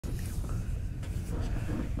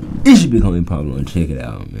It should become popular. Check it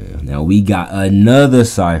out, man. Now we got another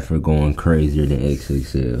cipher going crazier than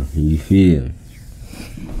XXL. You feel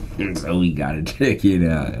me? So we gotta check it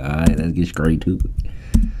out. Alright, let's get straight to it.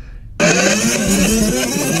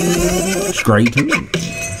 Straight to it.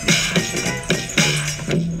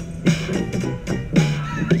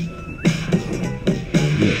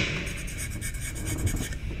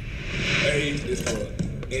 A is for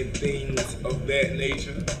in things of that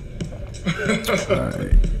nature.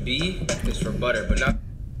 Alright. B is for butter, but not.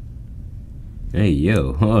 Hey,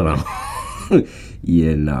 yo, hold on.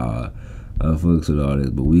 Yeah, nah. I fucks with all this,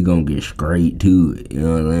 but we gonna get straight to it. You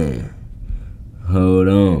know what I'm saying? Hold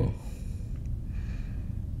on.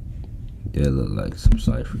 That look like some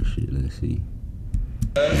cipher shit. Let's see.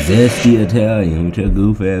 Zesty Italian. With your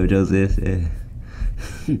goof ass, with your zesty ass.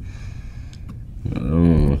 I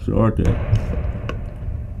don't know. Start that.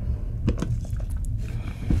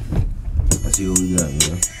 Let's see what we got,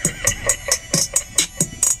 man.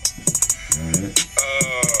 Alright.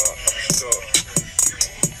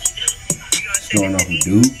 Starting off with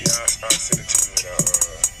Duke. I sent it to you without,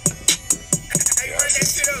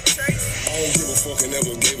 I don't give a fuck and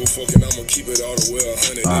never gave a fuck, and I'ma keep it all the way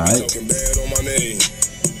 100. They be talking bad on my name,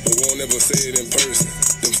 but won't never say it in person.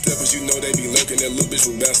 Them steppers, you know they be lurking. That little bitch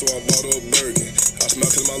was bad, so I bought her a Birkin. I smile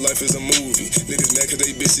cause my life is a movie. Niggas mad cause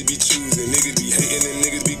they bitches be choosing. Niggas be hating and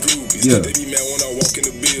niggas be groupies. Yeah. They be mad when I walk in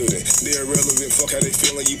the building. They irrelevant, fuck how they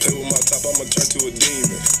feeling. You play with my top, I'ma turn to a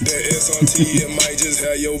demon. That SRT, it might just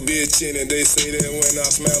have your bitch in it. They say that when I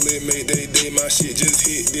smile it make they day. My shit just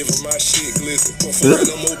hit different, my shit glisten. Before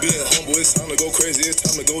no more being humble, it's time to go crazy. It's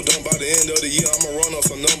time to go dumb. By the end of the year, I'ma run up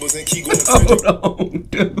some numbers and keep going crazy. Hold on,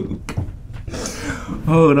 dude.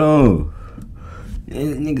 Hold on.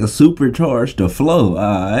 This nigga supercharged the flow.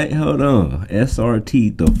 Alright, hold on.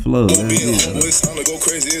 SRT the flow. Being humble, it's time to go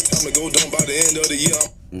crazy. It's time to go dumb. By the end of the year,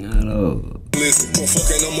 No. listen,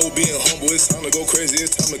 fucking no more being humble. It's time to go crazy.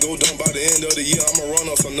 It's time to go dumb. By the end of the year, I'ma run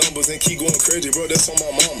up some numbers and keep going crazy, bro. That's on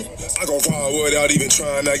my mama. I go far without even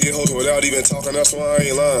trying. I get hoes without even talking. That's why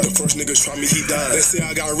I ain't lying. The first niggas try me, he died. They say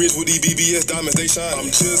I got rich with these BBS diamonds. They shine.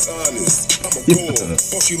 I'm just honest. I'm a grower.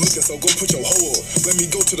 Fuck you looking, so go put your hoe up. Let me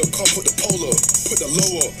go to the car, put the pole up, put the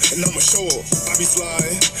low up, and I'ma show up. I be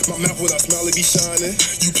sliding. My mouth when I smile, it be shining.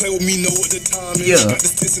 You play with me, know what the time is. Yeah. Got the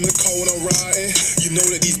sticks in the car when I'm riding. You know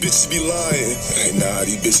that these bitches be lying. Hey, nah,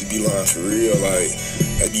 these bitches be lying for real. Like,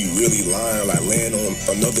 they be really lying. Like, laying on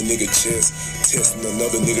another nigga chest, testing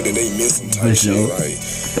another nigga that they miss some type shit. Like,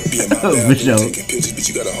 being my bathroom, taking pictures, but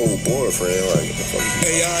you got a whole boyfriend. Like,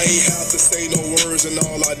 hey, I ain't have to say no words, and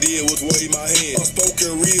all I did was wave my hand.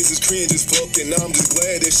 Unspoken riz is cringe as fuck, and I'm just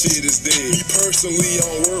glad that shit is dead. Me personally,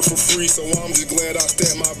 I'm work for free, so I'm just glad I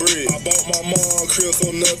stacked my bread. I bought my mom crib,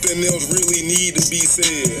 so nothing else really need to be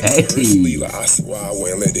said. Hey. Personally, like, I swear I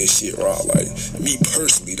wouldn't let that shit rock. Like, me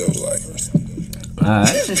personally, though, like,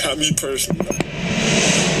 Alright. not me personally.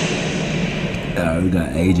 We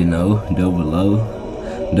got Agent O, Double O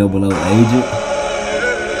Agent.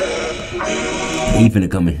 He finna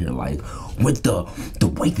come in here like, with the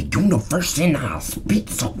way the universe and I speak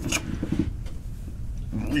so.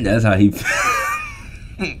 That's how he.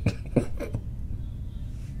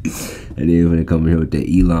 And then finna come in here with that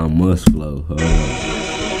Elon Musk flow.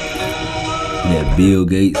 That Bill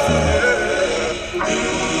Gates flow.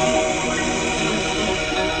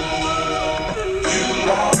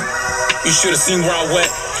 You should have seen where I went.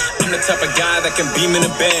 I'm the type of guy that can beam in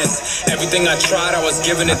the bands. Everything I tried, I was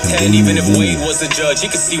giving a 10. Even if Wade was a judge, he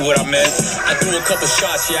could see what I meant. I threw a couple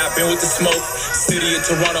shots, yeah, I've been with the smoke. City of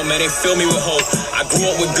Toronto, man, they fill me with hope. I grew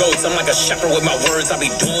up with goats, I'm like a shepherd with my words. I be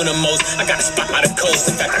doing the most. I got a spot by the coast.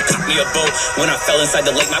 In fact, I caught me a boat. When I fell inside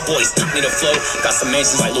the lake, my boys taught me to float. Got some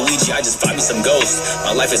mansions like Luigi, I just find me some ghosts.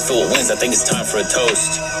 My life is full of wins, I think it's time for a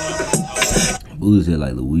toast. Boo's here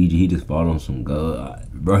like Luigi, he just fought on some go.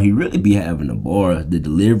 Bro, he really be having the bars. The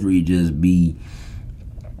delivery just be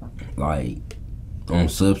like on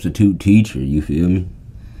substitute teacher, you feel me?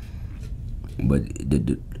 But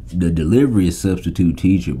the delivery is substitute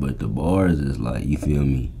teacher, but the bars is like, you feel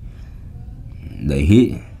me? They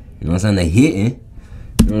hitting. You know what I'm saying? They hitting.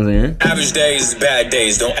 You know what I'm saying? Average days, bad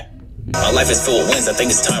days, don't. My life is full of wins, I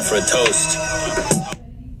think it's time for a toast.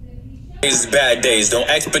 Bad days, don't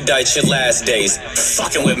expedite your last days.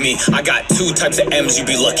 Fucking with me, I got 2 types of M's you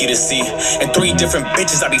be lucky to see, and 3 different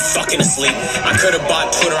bitches I be fucking asleep. I could've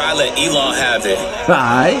bought Twitter, I let Elon have it.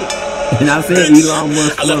 Alright. And I said Elon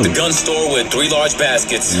Musk. I left the gun store with 3 large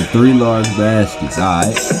baskets. And 3 large baskets,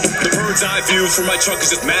 alright. The bird's eye view from my truck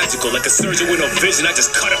is just magical. Like a surgeon with no vision, I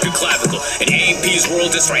just cut up your clavicle. In AMP's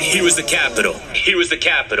world, this right here is the capital. Here is the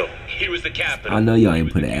capital. Here was the capital. I know y'all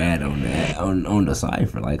ain't put an ad on that on the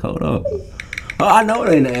cipher. Like, hold up. Oh, I know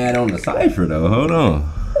it ain't an ad on the cipher though. Hold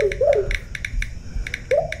on.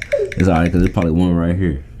 It's alright because there's probably one right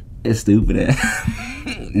here. It's stupid ass.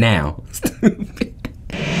 Now, stupid.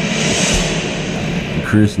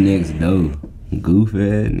 Chris next door. Goof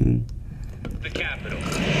ass. The capital.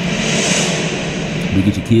 Look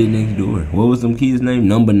at your kid next door. What was them kids' name?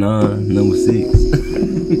 Number 9, number 6.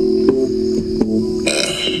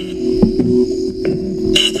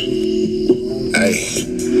 Hey.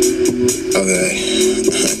 Okay.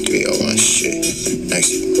 Give me all my shit.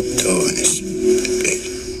 Next door and this.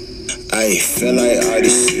 I feel like I already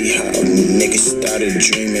see how niggas started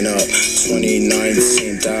dreaming up.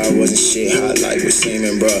 2019, thought I wasn't shit hot like we're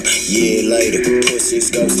seeming, bro. Year later,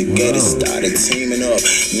 pussies goes together, started teaming up.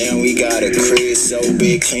 Now we got a crib so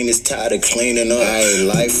big, cleaners tired of cleaning up. Hey,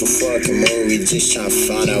 life a fucking movie, just trying to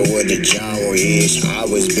find out what the genre is. I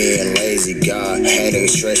was being lazy, God had to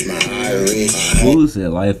stretch my iris. Fool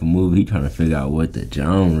said life a movie, he trying to figure out what the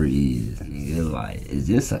genre is. Nigga, like, is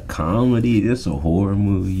this a comedy? Is this a horror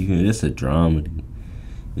movie? You this a dramedy?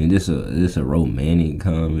 And this a romantic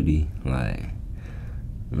comedy? Like,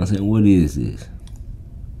 I'm saying, what is this?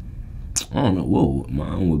 I don't know. What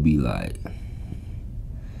mine would be like?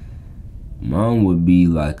 Mine would be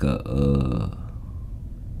like a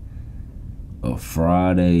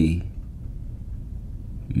Friday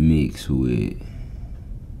mix with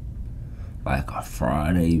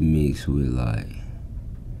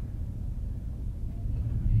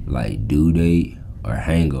like Due Date or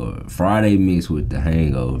Hangover. Friday mixed with The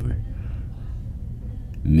Hangover.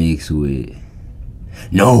 Mixed with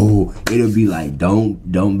it'll be like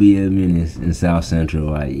Don't Be a Menace in South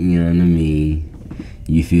Central, like, you know what I mean?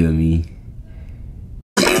 You feel me?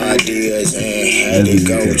 Ideas and had to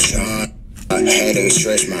go try. I had to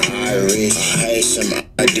stretch my iris. I had some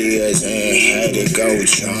ideas and had to go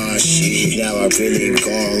try shit. Now I really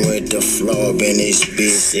going with the flow up in this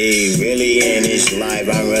bitch. See, really in this life,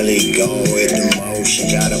 I'm really going with the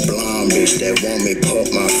motion. Got a blonde bitch that want me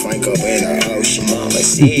put my Frank up in her ocean. Mama,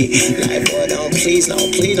 see, like, boy, please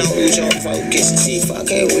don't lose your focus. See,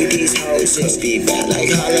 fucking with these hoes, just be bad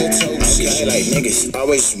like halitosis. Okay, like niggas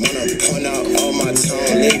always wanna point out all my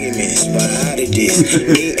tone ligaments, but how did this?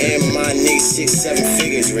 Me and my niggas 6-7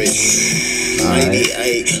 figures rich. Maybe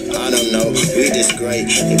 8, I don't know. We just great.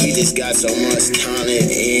 We just got so much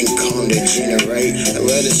talent, income to generate.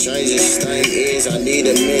 Well, the strangest thing is I need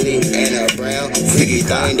 $1 million and a brown freaky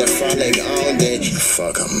thing to fall like on that.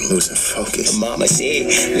 Fuck, I'm losing focus. Mama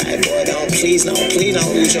said, like, boy, please don't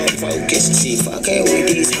lose your focus. See, fucking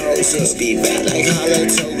with these hoes, just be bad like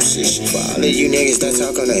halitosis. For all of you niggas that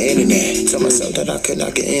talk on the internet, told myself that I could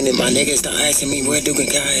not get in it. My niggas start asking me where Duke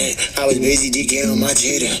and Kai at. I was busy DKing on my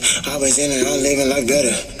jitter. I was in it, I'm living like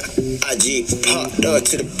better. I just popped up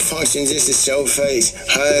to the function just to show face.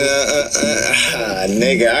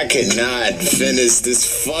 Nigga, I cannot finish this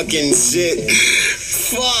fucking shit.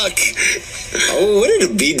 Fuck. Oh, what did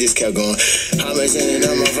the beat just kept going? I'm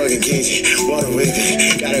in my fucking kitchen. Water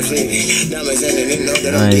whipping, gotta flip it. Now I'm in it, know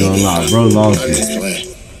that I'm gonna lie, bro, lost I'm just playing.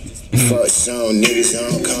 Fuck some niggas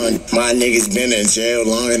on con. My niggas been in jail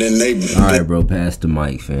longer than they. Alright, bro, pass the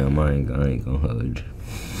mic, fam. I ain't gonna hold you.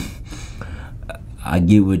 I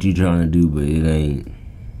get what you trying to do, but it ain't.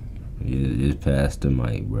 Just pass the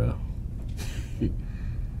mic, bro.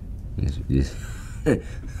 just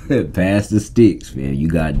pass the sticks, fam. You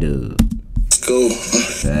got dub. Cool.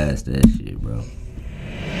 Pass that shit, bro.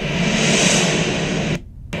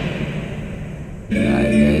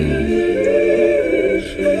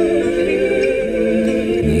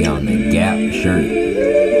 Nigga on the Gap shirt.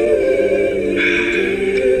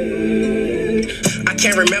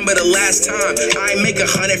 Can't remember the last time I ain't make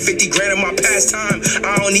 150 grand in my pastime.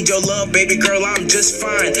 I don't need your love, baby girl, I'm just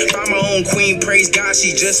fine. Find my own queen, praise God,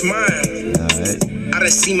 she just mine. I done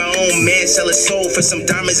seen my own man sell his soul for some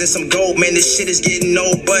diamonds and some gold. Man, this shit is getting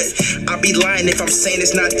old, but I'd be lying if I'm saying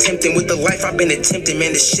it's not tempting. With the life I've been attempting,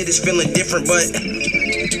 man, this shit is feeling different, but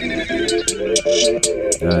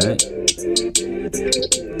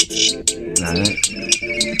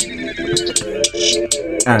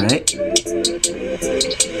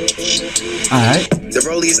Alright. The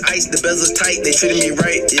rollie is ice, the bezel's tight, they treated me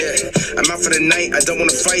right, yeah. I'm out for the night, I don't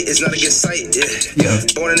wanna fight, it's not a good sight, yeah.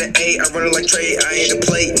 Born in the A, I run it like Trey, I ain't a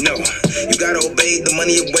play, no. You gotta obey the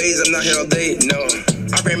money of ways, I'm not here all day, no.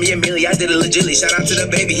 I ran me a milli, I did it legitly. Shout out to the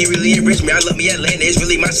baby, he really enriched me. I love me Atlanta, it's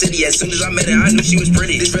really my city. As soon as I met her, I knew she was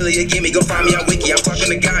pretty. This really a gimme, go find me on Wiki. I'm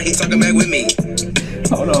talking to God, he talking back with me.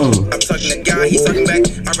 Hold on. I'm talking to God, he's talking back.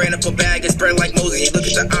 I ran up a bag and spread like Moses. You look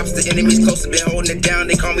at the ops, the enemies close, been holding it down.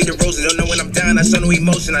 They call me the Rosen. Don't know when I'm down, I show no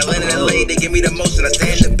emotion. I land in LA, they give me the motion. I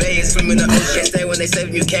stay in the bay and swim in the ocean. Stay when they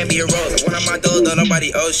say you can't be heroes. One of my doors, don't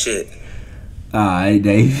nobody owe shit. Alright,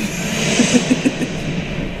 Dave.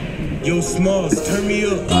 Yo, Smalls, turn me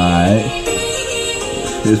up. Alright.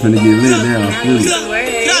 It's finna get lit now.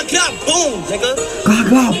 Clap, boom, nigga.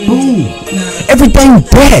 God, boom. Everything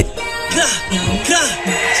wet.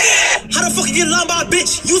 How the fuck you get lined by a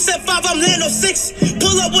bitch? You said 5, I'm laying on 6.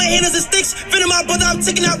 Pull up with handers and sticks. Finna my brother, I'm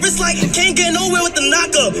taking out risks like can't get nowhere with the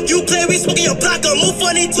knocker. You play, we smoking your block up. Move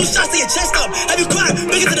funny, 2 shots to your chest up. Have you cried?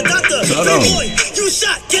 Bring it to the doctor. Free boy, you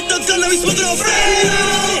shot. Get the gun, let me smoking on free.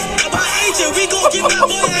 I'm my agent, we gon' get that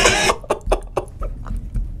boy.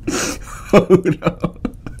 Hold on.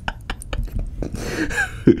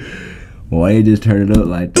 Why you just turn it up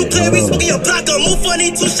like that? You play, we smoking your block up. Move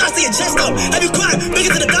funny, 2 shots to your chest up. Have you cried? Bring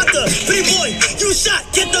it to the doctor. Free boy, you shot.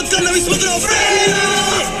 Get the gun, let me smoking on free.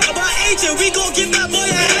 I'm my agent, we gon' get that boy.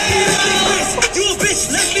 You a bitch,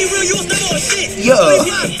 let's be real, you was never a shit. Yo.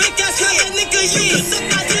 Fake ass that nigga, you can suck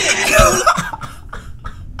my dick.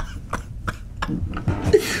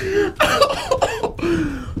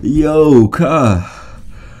 Yo, car.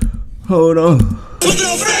 Hold on. Smoking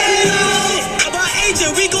on free. I'm my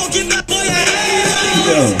agent, we gon' get that boy.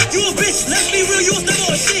 You a bitch, let's be real, you was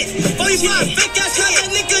never a shit. Fake ass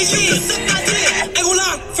that nigga, you can suck my dick. Ain't gon'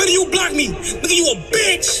 lie, Freddie, you block me. Nigga, you a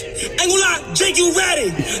bitch. Ain't gon' lie, Jake, you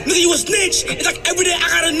ratted. Nigga, you a snitch. It's like every day I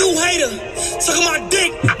got a new hater. Sucking my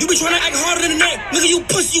dick. You be trying to act harder than that. Nigga, you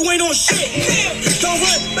pussy, you ain't on shit. Don't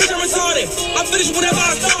run, bitch, I'm retarded. I finished whenever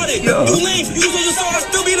I started. You lame, you lose all your soul. I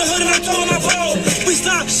still be in the hood and I'm throwing my ball. We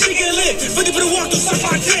stop, she get lit. 50 for the walk, don't suck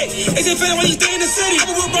my dick. They say, Fanum, why you stay in the city?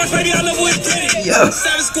 I'm a real boss, baby, I love who it's pretty.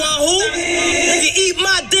 Savage Squad, who? Nigga, eat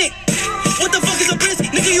my dick. What the fuck is a briz?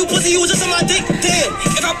 Nigga, you pussy, you was just on my dick. Damn,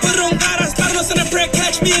 if I put it on God, I started on Sunday prayer,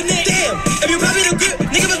 catch me in there. Damn, if you probably the grip,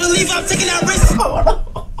 nigga, best believe I'm taking that risk.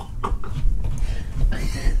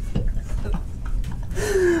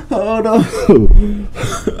 Hold on.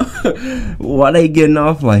 Why they getting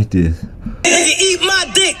off like this? Nigga, eat my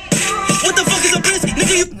dick. What the fuck is a briz?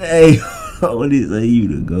 Nigga, you. Hey, what is say you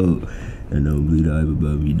to go? And don't bleed out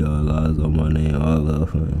above me, dog. Lies on my name, all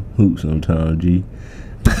of them. Hoops on Tom G.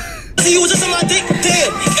 You was just on my dick,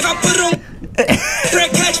 damn. If I put it on,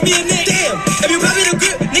 catch me in there, damn. If you probably the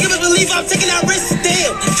grip, nigga, best believe I'm taking that risk,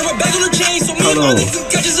 damn. Throw my back on the chain, so me and my nigga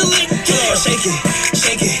catches a lick. Shake it,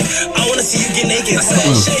 shake it. I wanna see you get naked. I said,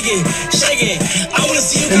 shake it, shake it. I wanna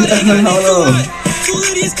see you get naked. Two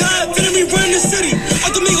ladies caught, finna me run the city.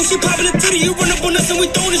 Uncle Migo, she popping a titty. You run up on us and we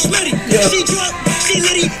throwing the schmetty. She drunk, she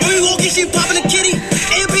litty. When we walking, she popping a kitty.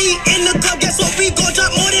 A.B. in the club, guess what? We gon' drop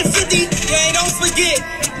more than 50. Yeah, don't forget.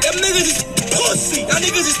 Them niggas is pussy. Y'all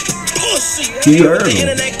niggas is pussy. You heard him.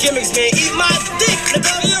 Internet gimmicks, man. Eat my dick. Nigga,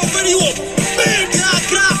 yo, ready, you a big guy.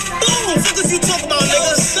 Boom. Fuck is you talking about, nigga?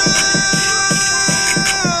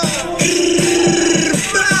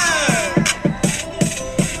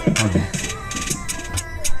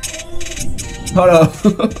 Hold on.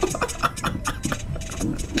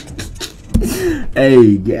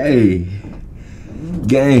 Hey, gang.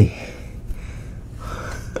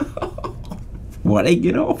 Why they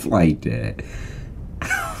get off like that?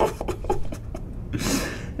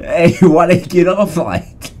 Hey, why they get off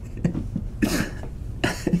like that?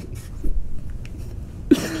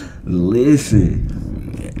 Listen.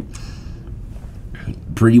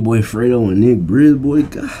 Pretty Boy Fredo and Nick Briz, boy,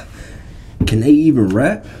 God. Can they even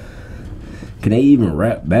rap? Can they even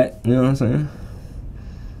rap back? You know what I'm saying?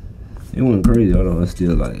 It went crazy. Hold on, it's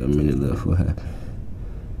still like a minute left. What happened?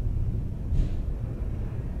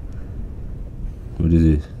 What is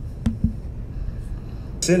this?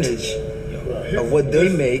 Percentage of what they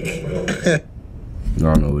make. I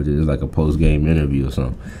don't know what it is. It's like a post-game interview or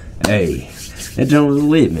something. Hey, that joint was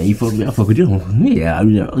lit, man. You fuck me, I fuck with you. Yeah,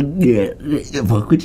 fuck with you.